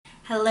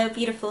Hello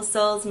beautiful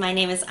souls, my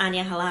name is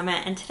Anya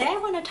Halama and today I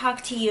want to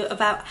talk to you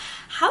about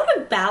how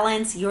to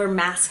balance your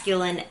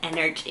masculine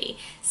energy.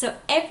 So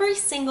every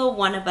single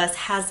one of us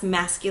has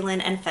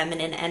masculine and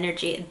feminine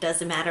energy. It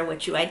doesn't matter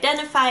what you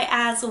identify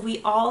as,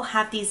 we all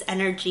have these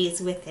energies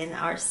within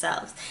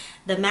ourselves.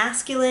 The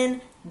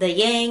masculine, the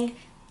yang,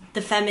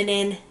 the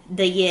feminine,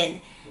 the yin.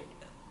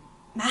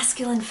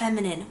 Masculine,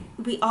 feminine,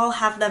 we all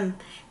have them.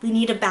 We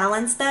need to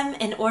balance them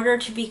in order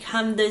to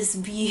become those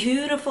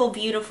beautiful,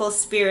 beautiful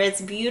spirits,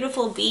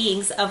 beautiful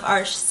beings of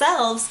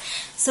ourselves,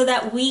 so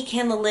that we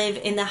can live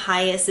in the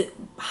highest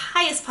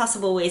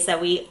possible ways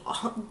that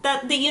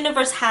the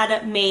universe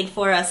had made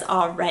for us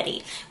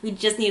already. We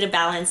just need to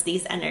balance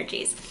these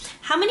energies.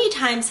 How many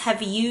times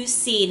have you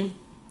seen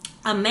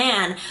a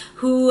man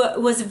who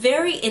was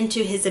very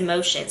into his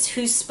emotions,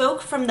 who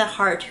spoke from the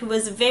heart, who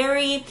was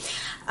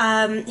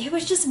he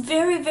was just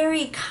very,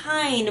 very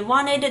kind,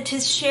 wanted to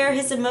share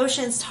his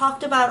emotions,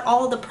 talked about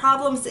all the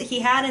problems that he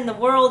had in the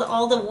world,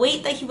 all the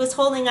weight that he was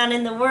holding on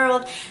in the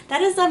world?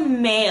 That is a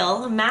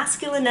male,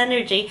 masculine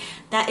energy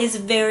that is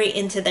very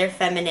into their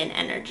feminine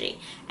energy.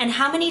 And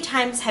how many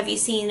times have you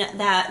seen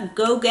that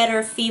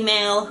go-getter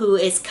female who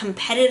is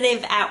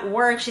competitive at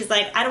work? She's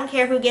like, I don't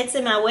care who gets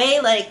in my way,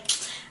 like,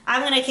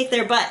 I'm gonna kick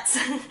their butts.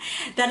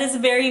 That is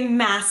very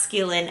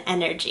masculine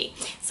energy.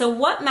 So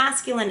what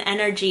masculine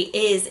energy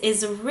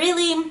is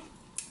really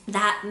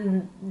that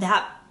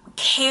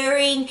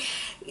caring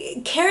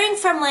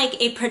from like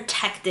a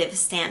protective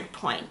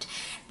standpoint.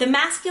 The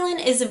masculine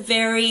is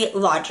very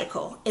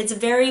logical. It's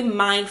very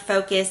mind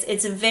focused.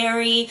 It's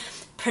very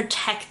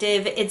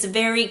protective. It's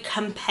very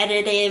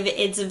competitive.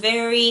 It's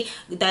very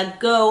the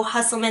go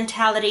hustle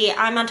mentality.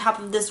 I'm on top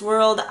of this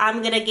world.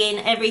 I'm gonna gain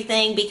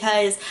everything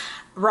because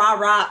rah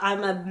rah,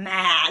 I'm a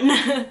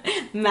man.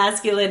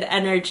 Masculine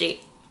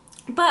energy.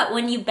 But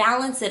when you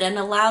balance it and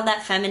allow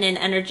that feminine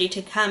energy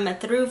to come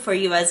through for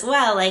you as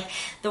well, like,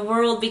 the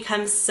world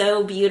becomes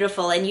so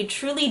beautiful and you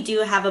truly do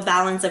have a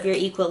balance of your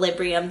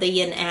equilibrium, the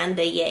yin and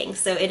the yang.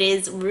 So it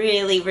is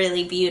really,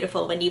 really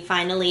beautiful when you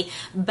finally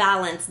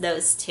balance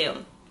those two.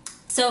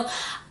 So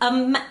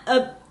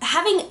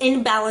having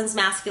imbalanced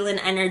masculine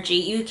energy,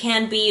 you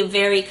can be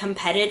very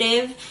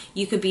competitive,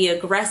 you could be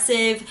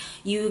aggressive,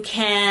 you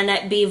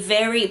can be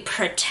very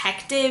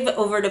protective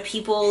over the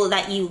people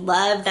that you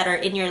love that are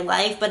in your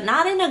life, but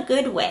not in a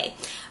good way.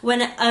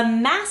 When a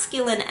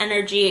masculine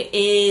energy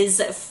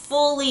is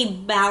fully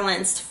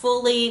balanced,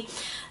 fully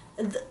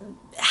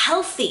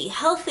healthy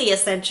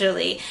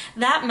essentially,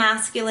 that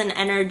masculine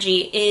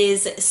energy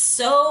is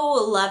so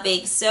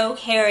loving, so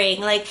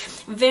caring, like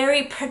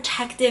very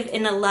protective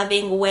in a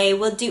loving way,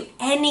 will do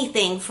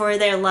anything for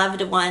their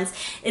loved ones.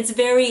 It's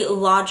very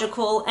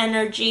logical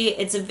energy.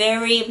 It's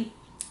very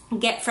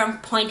get from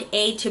point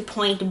A to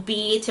point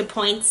B to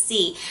point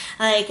C.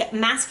 Like,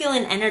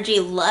 masculine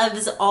energy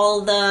loves all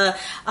the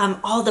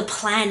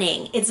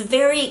planning. It's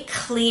very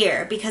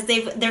clear because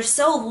they're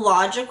so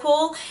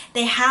logical.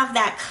 They have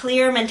that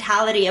clear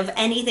mentality of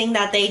anything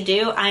that they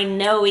do. I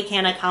know we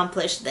can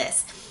accomplish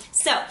this.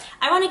 So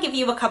I want to give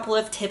you a couple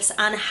of tips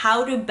on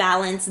how to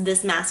balance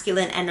this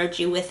masculine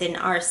energy within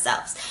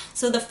ourselves.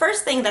 So the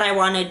first thing that I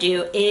want to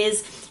do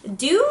is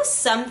do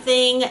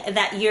something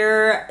that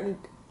you're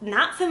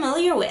not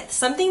familiar with,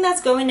 something that's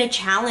going to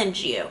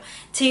challenge you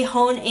to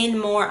hone in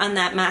more on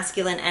that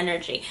masculine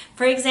energy.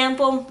 For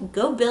example,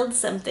 go build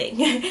something.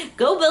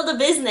 Go build a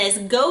business.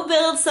 Go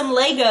build some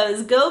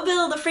Legos. Go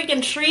build a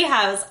freaking tree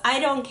house. I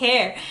don't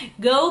care.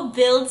 Go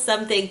build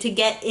something to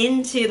get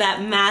into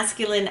that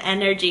masculine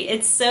energy.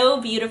 It's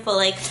so beautiful.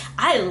 Like,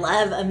 I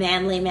love a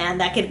manly man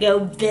that could go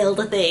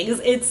build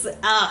things.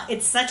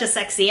 It's such a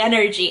sexy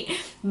energy,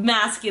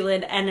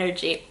 masculine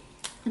energy.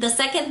 The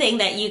second thing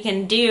that you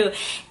can do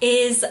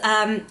is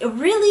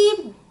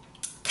really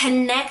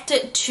connect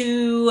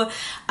to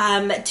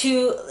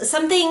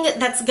something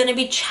that's going to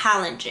be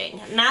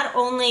challenging. Not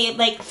only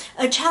like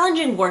a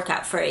challenging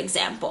workout, for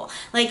example,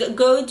 like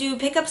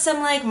pick up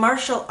some like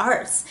martial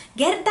arts.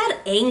 Get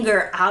that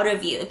anger out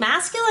of you.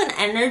 Masculine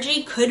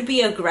energy could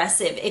be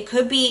aggressive. It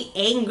could be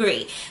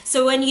angry.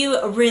 So when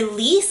you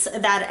release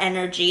that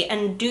energy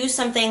and do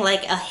something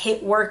like a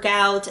HIIT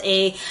workout,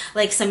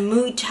 like some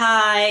Muay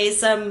Thai,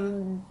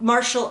 some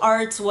martial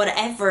arts,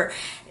 whatever,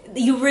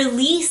 you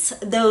release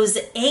those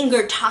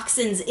anger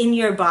toxins in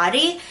your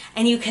body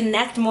and you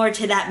connect more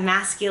to that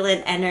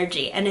masculine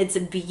energy, and it's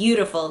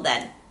beautiful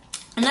then.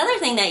 Another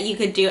thing that you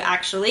could do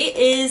actually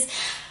is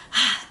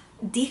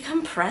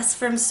decompress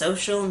from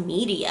social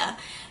media,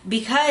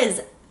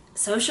 because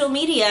social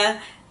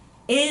media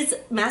is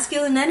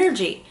masculine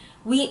energy.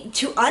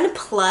 To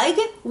unplug,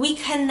 we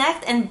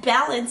connect and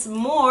balance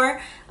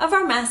more of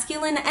our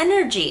masculine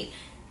energy.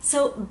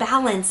 So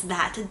balance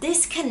that.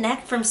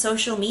 Disconnect from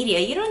social media.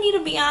 You don't need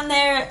to be on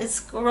there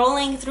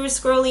scrolling through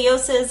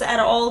scoliosis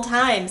at all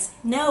times.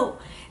 No.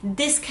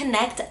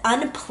 Disconnect,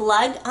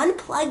 unplug.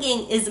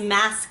 Unplugging is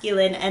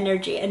masculine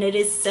energy, and it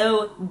is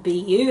so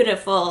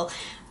beautiful.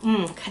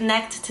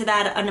 Connect to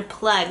that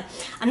unplug.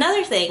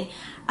 Another thing,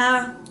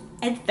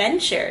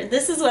 Adventure.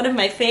 This is one of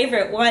my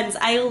favorite ones.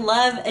 I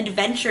love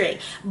adventuring.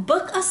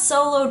 Book a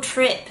solo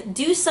trip.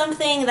 Do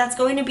something that's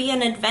going to be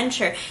an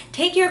adventure.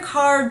 Take your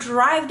car,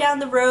 drive down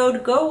the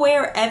road, go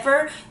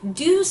wherever.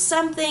 Do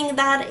something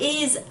that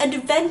is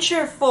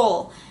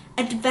adventureful.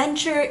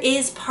 Adventure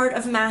is part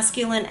of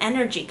masculine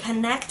energy.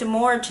 Connect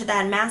more to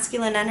that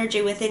masculine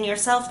energy within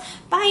yourself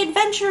by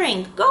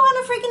adventuring. Go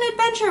on a freaking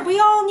adventure. We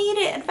all need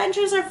it.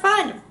 Adventures are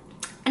fun.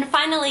 And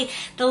finally,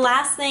 the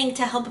last thing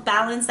to help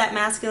balance that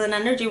masculine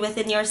energy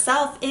within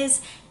yourself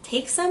is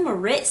take some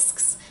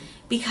risks.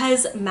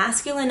 Because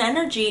masculine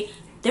energy,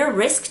 they're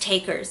risk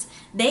takers.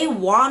 They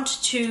want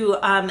to,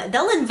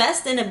 they'll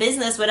invest in a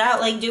business without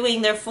like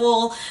doing their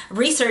full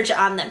research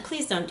on them.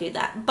 Please don't do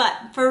that.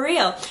 But for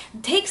real,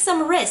 take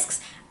some risks.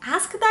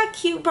 Ask that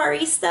cute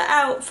barista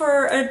out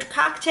for a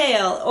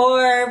cocktail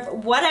or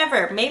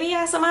whatever. Maybe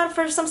ask them out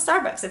for some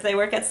Starbucks if they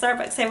work at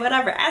Starbucks. Say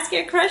whatever. Ask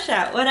your crush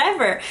out,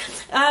 whatever.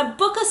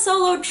 Book a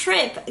solo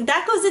trip.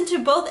 That goes into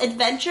both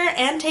adventure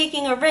and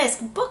taking a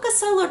risk. Book a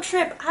solo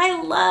trip.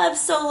 I love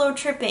solo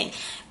tripping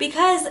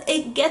because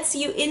it gets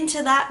you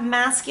into that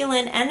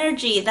masculine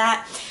energy,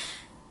 that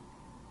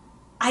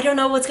I don't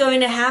know what's going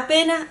to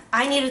happen.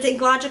 I need to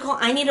think logical.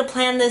 I need to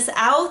plan this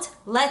out.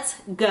 Let's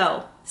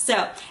go.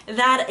 So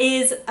that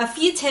is a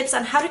few tips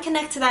on how to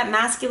connect to that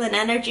masculine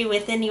energy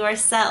within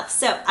yourself.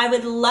 So I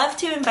would love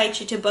to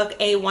invite you to book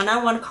a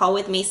one-on-one call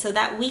with me so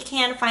that we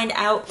can find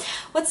out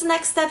what's the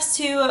next steps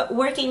to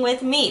working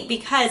with me,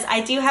 because I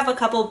do have a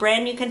couple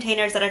brand new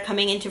containers that are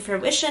coming into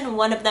fruition.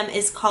 One of them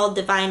is called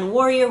Divine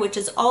Warrior, which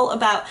is all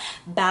about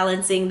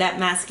balancing that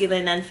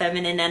masculine and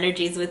feminine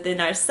energies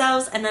within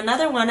ourselves. And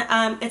another one,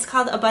 it's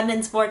called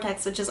Abundance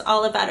Vortex, which is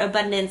all about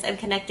abundance and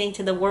connecting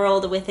to the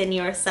world within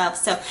yourself.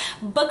 So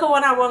book a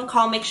one-on-one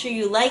call. Make sure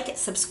you like,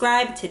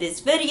 subscribe to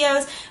these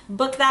videos,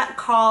 book that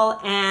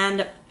call,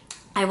 and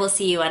I will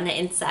see you on the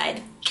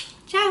inside.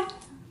 Ciao.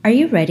 Are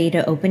you ready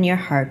to open your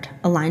heart,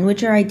 align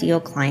with your ideal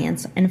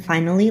clients, and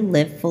finally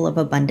live full of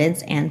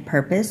abundance and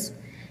purpose?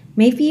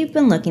 Maybe you've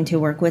been looking to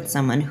work with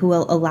someone who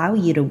will allow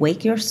you to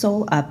wake your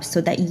soul up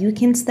so that you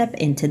can step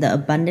into the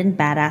abundant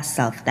badass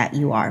self that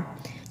you are.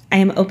 I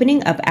am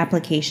opening up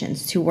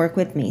applications to work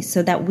with me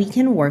so that we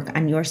can work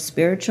on your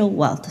spiritual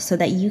wealth so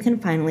that you can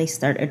finally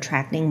start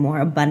attracting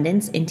more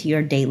abundance into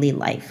your daily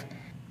life.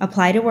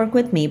 Apply to work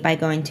with me by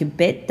going to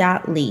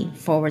bit.ly/Anya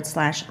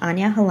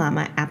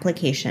Halama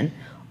application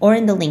or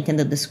in the link in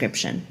the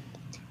description.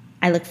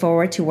 I look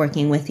forward to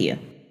working with you.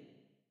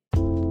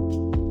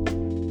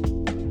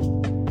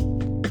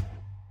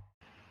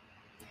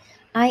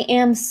 I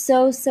am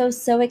so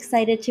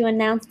excited to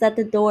announce that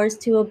the doors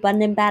to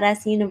Abundant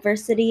Badass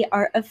University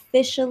are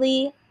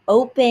officially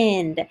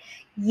opened.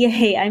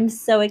 Yay, I'm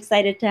so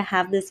excited to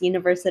have this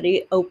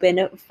university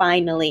open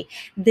finally.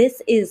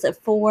 This is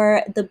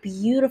for the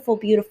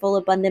beautiful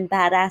abundant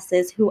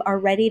badasses who are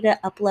ready to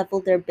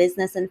up-level their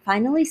business and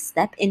finally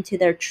step into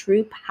their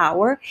true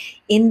power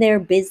in their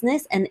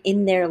business and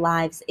in their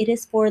lives. It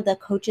is for the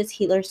coaches,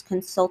 healers,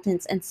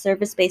 consultants, and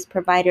service-based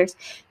providers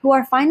who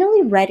are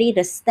finally ready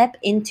to step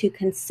into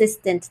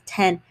consistent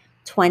 10,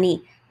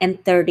 20,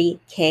 and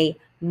 30K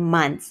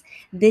months.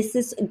 This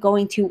is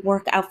going to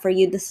work out for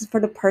you. This is for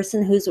the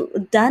person who's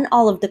done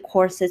all of the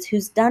courses,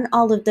 who's done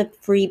all of the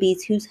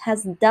freebies, who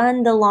has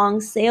done the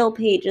long sale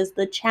pages,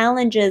 the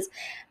challenges,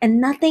 and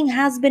nothing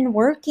has been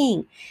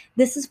working.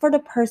 This is for the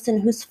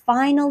person who's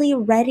finally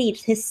ready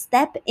to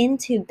step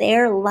into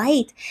their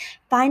light,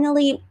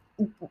 finally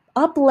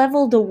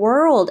up-level the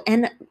world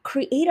and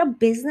create a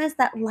business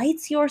that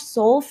lights your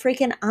soul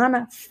freaking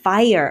on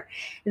fire.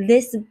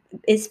 This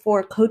is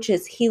for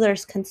coaches,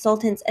 healers,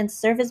 consultants, and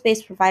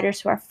service-based providers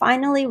who are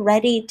finally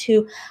ready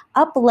to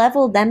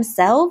up-level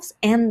themselves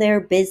and their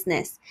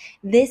business.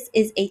 This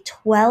is a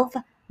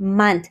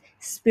 12-month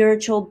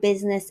spiritual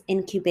business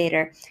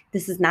incubator.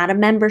 This is not a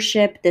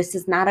membership. This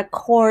is not a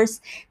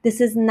course.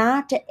 This is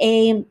not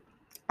a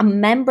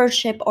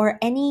membership or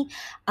any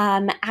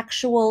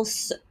actual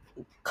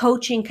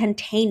coaching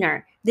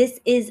container. This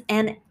is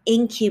an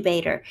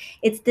incubator.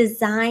 It's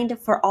designed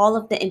for all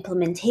of the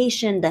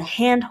implementation, the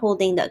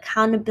hand-holding, the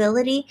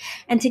accountability,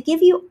 and to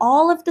give you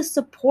all of the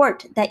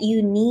support that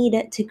you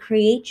need to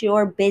create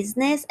your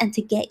business and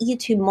to get you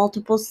to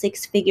multiple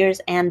six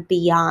figures and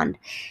beyond.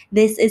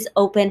 This is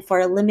open for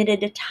a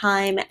limited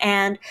time,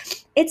 and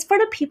it's for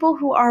the people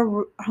who are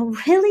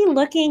really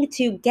looking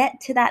to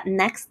get to that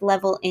next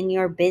level in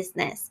your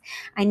business.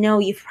 I know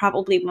you've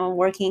probably been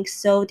working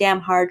so damn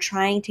hard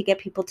trying to get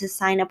people to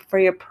sign up for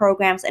your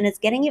programs, and it's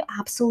getting you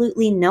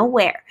absolutely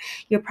nowhere.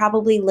 You're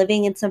probably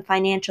living in some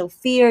financial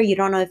fear. You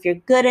don't know if you're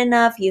good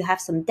enough. You have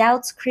some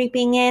doubts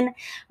creeping in,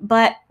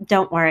 but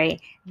don't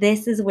worry.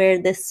 This is where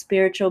this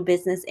spiritual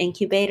business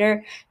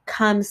incubator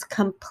comes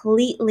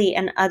completely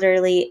and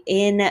utterly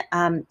in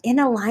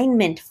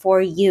alignment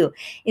for you.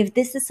 If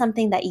this is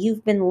something that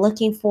you've been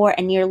looking for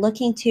and you're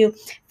looking to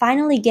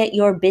finally get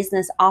your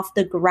business off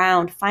the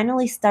ground,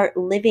 finally start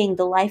living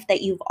the life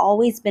that you've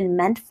always been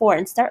meant for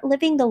and start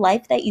living the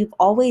life that you've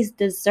always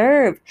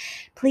deserved,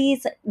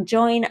 please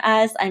join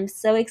us. I'm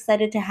so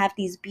excited to have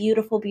these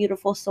beautiful,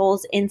 beautiful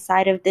souls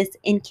inside of this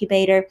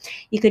incubator.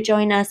 You could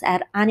join us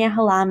at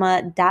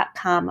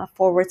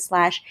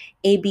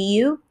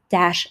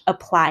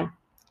anyahalama.com/ABU-apply.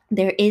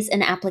 There is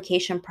an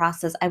application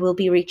process. I will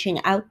be reaching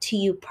out to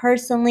you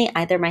personally,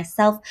 either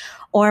myself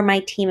or my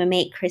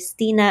teammate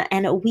Christina,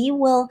 and we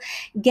will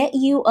get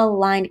you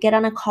aligned, get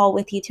on a call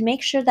with you to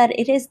make sure that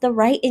it is the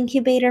right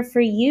incubator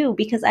for you,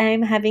 because I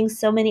am having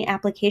so many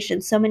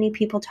applications, so many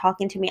people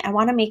talking to me. I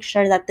want to make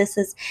sure that this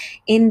is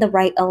in the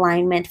right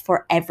alignment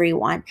for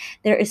everyone.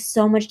 There is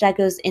so much that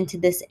goes into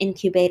this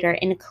incubator,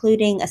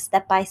 including a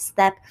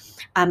step-by-step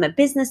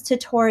business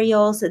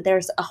tutorials.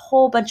 There's a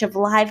whole bunch of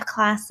live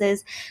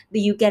classes.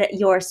 You get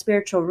your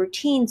spiritual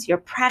routines, your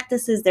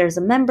practices. There's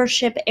a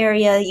membership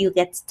area. You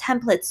get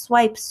templates,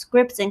 swipes,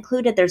 scripts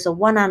included. There's a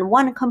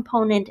one-on-one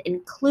component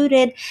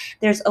included.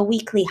 There's a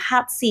weekly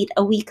hot seat,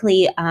 a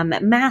weekly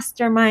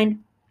mastermind,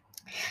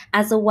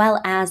 as well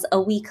as a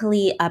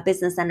weekly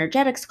business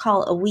energetics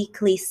call, a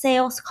weekly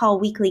sales call,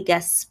 weekly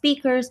guest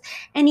speakers,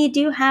 and you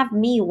do have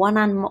me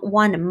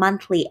one-on-one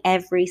monthly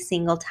every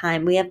single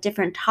time. We have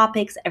different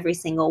topics every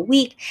single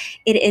week.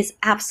 It is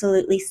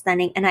absolutely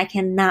stunning, and I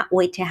cannot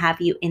wait to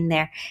have you in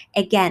there.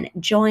 Again,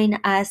 join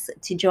us.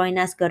 To join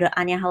us, go to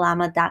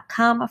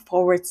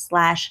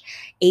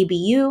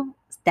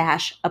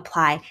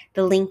anyahalama.com/ABU-apply.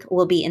 The link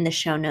will be in the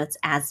show notes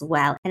as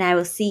well. And I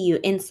will see you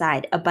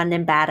inside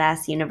Abundant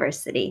Badass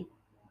University.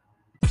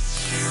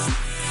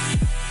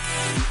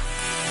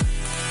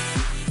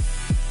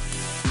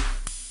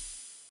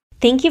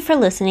 Thank you for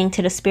listening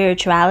to the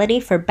Spirituality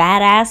for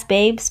Badass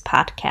Babes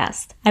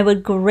podcast. I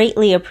would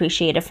greatly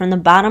appreciate it from the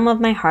bottom of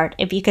my heart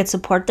if you could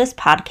support this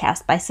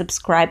podcast by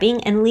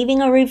subscribing and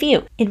leaving a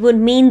review. It would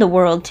mean the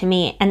world to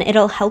me, and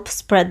it'll help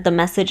spread the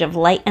message of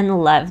light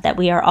and love that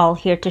we are all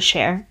here to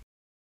share.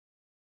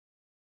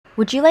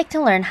 Would you like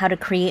to learn how to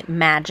create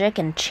magic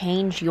and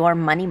change your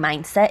money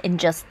mindset in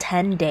just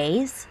 10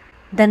 days?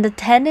 Then the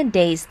 10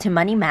 Days to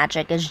Money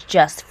Magic is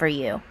just for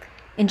you.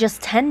 In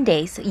just 10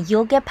 days,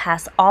 you'll get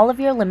past all of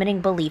your limiting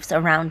beliefs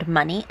around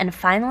money and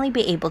finally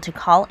be able to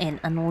call in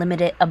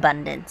unlimited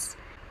abundance.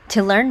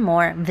 To learn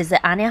more,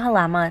 visit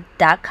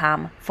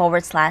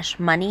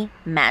anyahalama.com/money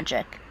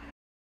magic.